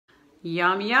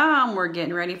Yum, yum. We're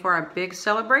getting ready for our big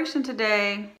celebration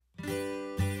today.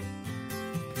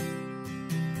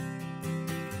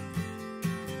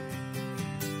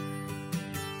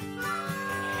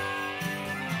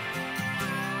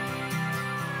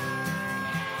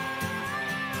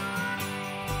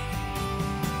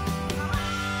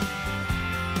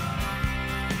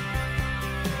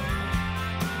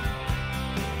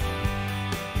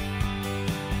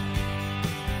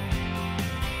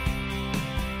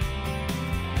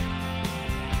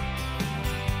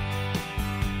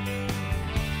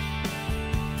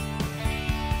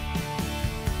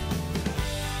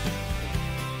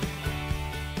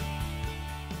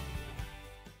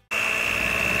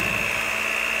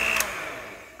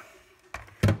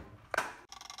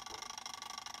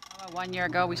 One year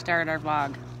ago, we started our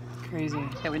vlog. Crazy.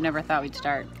 That we never thought we'd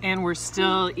start. And we're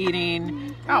still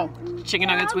eating chicken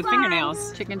nuggets with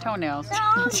fingernails. Chicken toenails.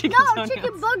 Chicken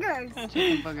boogers.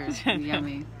 Chicken boogers.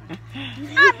 Yummy.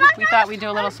 We thought we'd do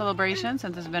a little celebration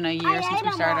since it's been a year since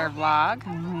we started our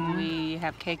vlog. We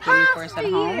have cake waiting for us at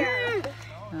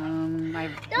home.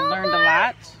 I've learned a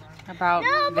lot about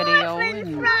video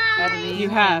and editing. You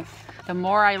have. The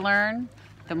more I learn,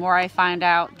 the more I find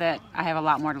out that I have a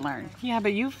lot more to learn. Yeah,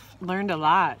 but you've learned a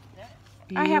lot.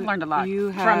 I have learned a lot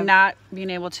from not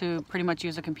being able to pretty much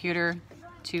use a computer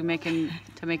to making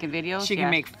videos. She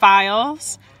can make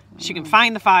files. She can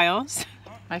find the files.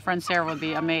 My friend Sarah would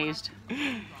be amazed.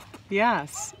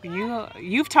 Yes,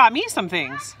 you've taught me some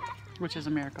things, which is a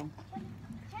miracle.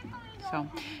 So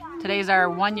today's our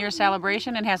 1 year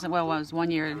celebration. It hasn't, well, it was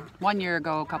 1 year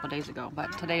ago, a couple days ago,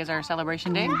 but today is our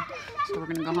celebration day. So we're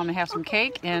gonna go home and have some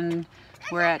cake, and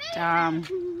we're at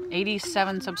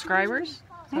 87 subscribers.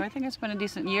 So I think it's been a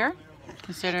decent year,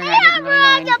 considering I didn't really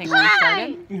know anything when we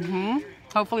started.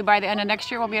 Hopefully by the end of next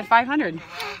year we'll be at 500. And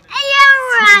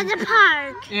we're at the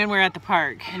park. And we're at the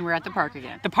park. And we're at the park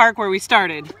again. The park where we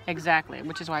started. Exactly,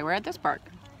 which is why we're at this park.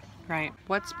 Right.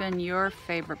 What's been your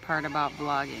favorite part about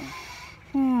vlogging?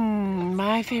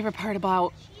 My favorite part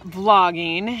about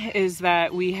vlogging is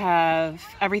that we have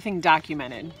everything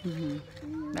documented.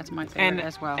 That's my favorite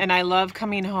as well. And I love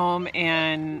coming home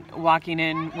and walking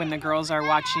in when the girls are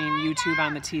watching YouTube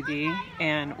on the TV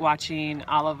and watching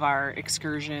all of our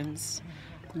excursions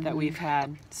that we've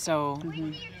had. So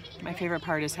my favorite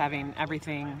part is having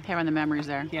everything. Having the memories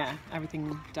there. Yeah,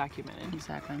 everything documented.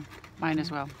 Exactly. Mine as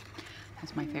well.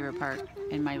 That's my favorite part.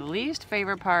 And my least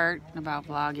favorite part about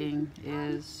vlogging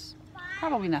is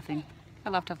probably nothing. I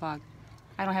love to vlog.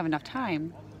 I don't have enough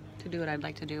time to do what I'd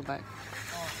like to do, but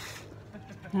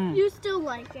you still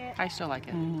like it. I still like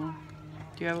it. Do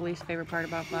you have a least favorite part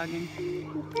about vlogging?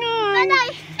 But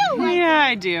I still like it. Yeah,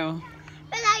 I do.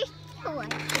 But I still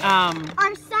like it.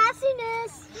 Our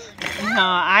sassiness. No,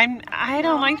 I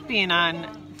don't like being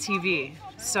on TV.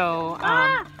 So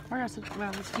Well, it's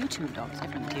YouTube though. It's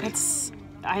different than TV.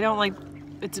 I don't like.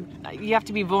 You have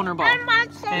to be vulnerable. I'm not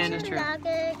And it's true.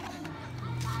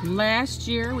 Last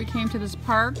year we came to this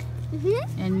park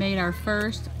and made our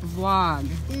first vlog.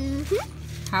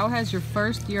 How has your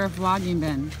first year of vlogging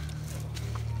been?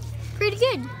 Pretty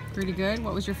good. Pretty good?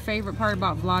 What was your favorite part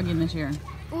about vlogging this year?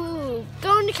 Ooh,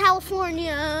 going to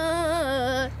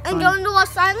California and going to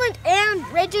Lost Island and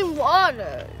Raging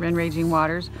Waters. And Raging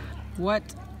Waters. What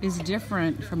is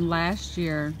different from last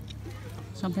year?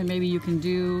 Something maybe you can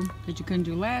do that you couldn't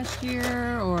do last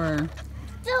year, or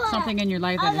something in your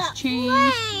life that has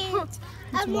changed? What's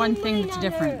one thing that's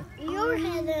different?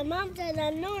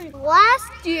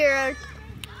 Last year,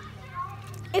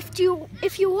 if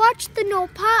you watch the No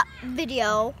Pot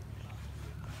video,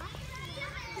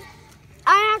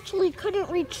 I actually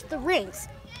couldn't reach the rings,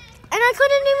 and I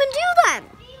couldn't even do them.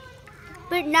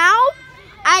 But now,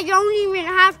 I don't even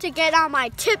have to get on my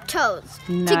tiptoes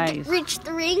to reach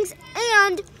the rings,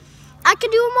 and I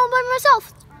can do them all by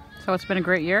myself. So it's been a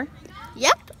great year?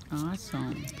 Yep.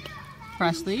 Awesome.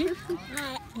 Presley,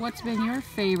 what's been your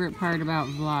favorite part about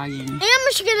vlogging? And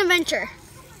Michigan Adventure.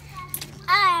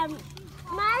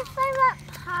 My favorite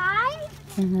part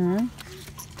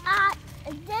at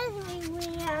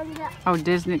Disneyland. Oh,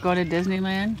 go to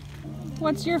Disneyland?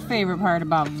 What's your favorite part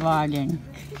about vlogging?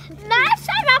 My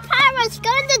favorite part was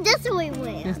going to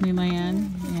Disneyland. Disneyland,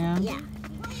 yeah? Yeah.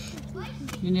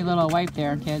 You need a little wipe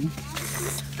there, kid.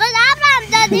 But I'm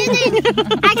not the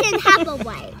Disney. I can have a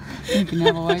wipe. You can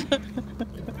have a wipe.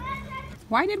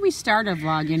 Why did we start our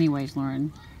vlog anyways,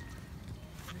 Lauren?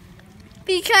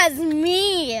 Because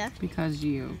me. Because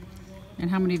you. And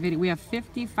how many videos? We have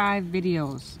 55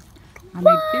 videos. I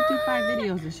made 55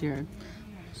 videos this year.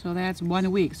 So that's 1 a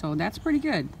week. So that's pretty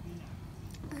good.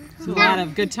 It's a lot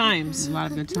of good times. A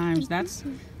lot of good times. That's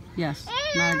Yes,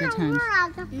 not a good time.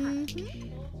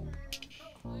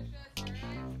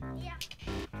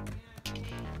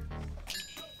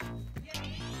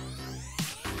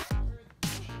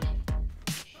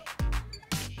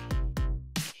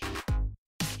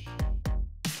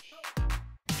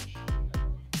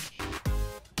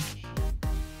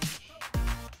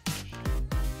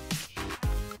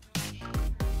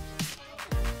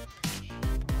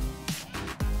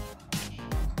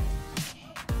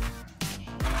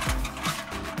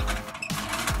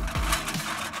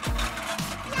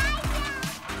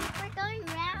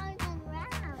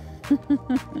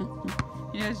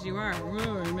 Yes, you are.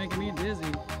 Whoa, you're making me dizzy.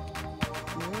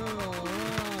 Whoa, whoa.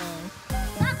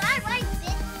 Mom, I like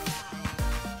this.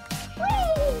 Whee!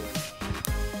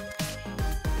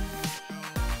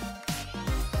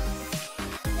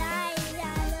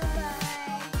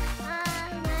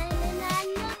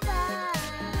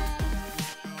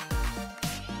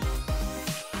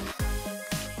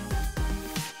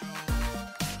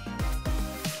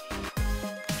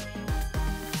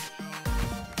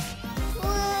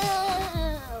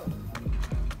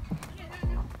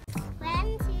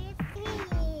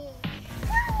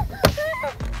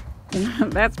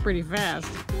 That's pretty fast.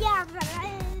 Yeah, but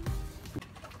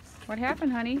What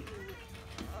happened, honey?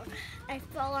 I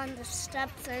fell on the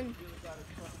steps and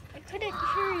I couldn't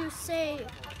hear you say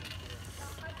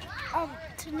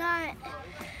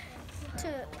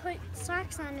to put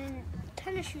socks on and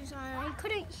tennis shoes on. I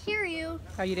couldn't hear you.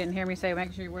 Oh, you didn't hear me say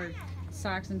make sure you wear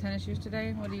socks and tennis shoes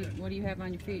today? What do you have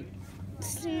on your feet?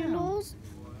 Sandals.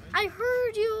 I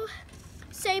heard you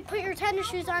say put your tennis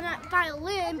shoes on at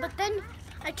violin, but then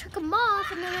I took them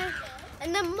off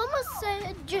and then Mama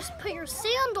said just put your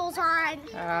sandals on.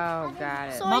 Oh, got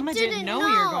it. So Mama I didn't know we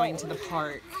were going to the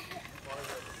park.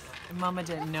 Mama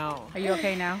didn't know. Are you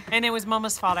okay now? And it was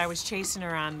Mama's fault. I was chasing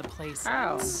her on the place.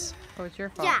 Oh, so it's your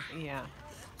fault. Yeah. Yeah.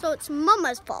 So it's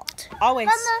Mama's fault. Always.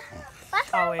 Mama,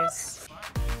 what's her Always.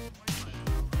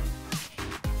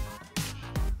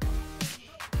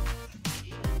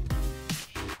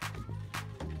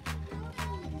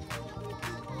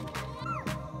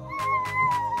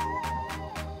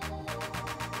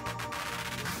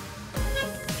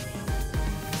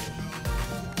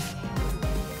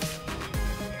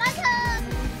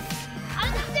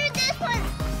 I'm gonna do this one.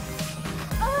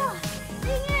 Oh,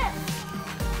 dang it.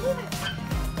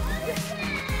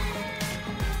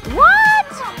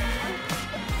 What?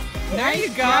 There you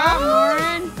go.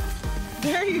 Lauren.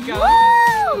 There you go.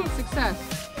 Woo! Success.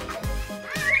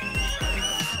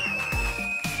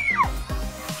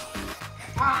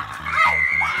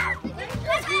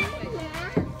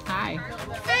 Hi. Hi,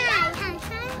 how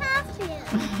can I help you?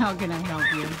 How can I help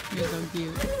you? You're so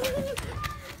cute.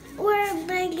 We're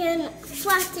making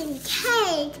frosting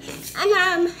cake, and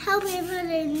I'm helping put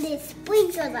in this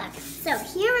sprinkler. So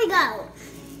here we go.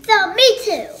 So me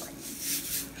too.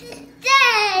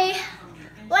 Today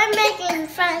we're making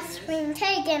frosting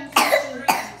cake and putting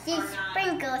these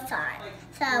sprinkles on.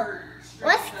 So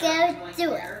let's go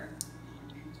do it.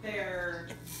 They're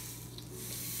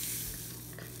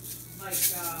like,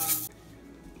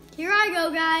 Here I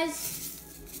go, guys.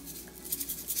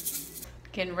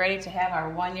 Getting ready to have our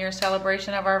 1-year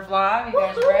celebration of our vlog. You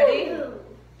guys ready?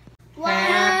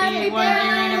 Happy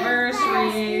 1-year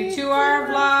anniversary to our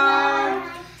vlog.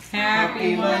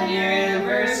 Happy 1-year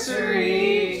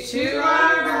anniversary to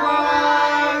our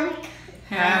vlog.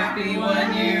 Happy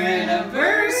 1-year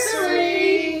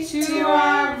anniversary to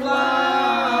our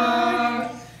vlog.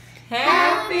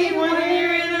 Happy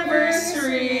 1-year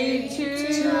anniversary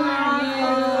to our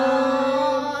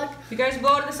vlog. You guys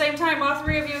blow it at the same time, all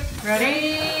three of you.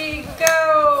 Ready?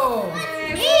 Go!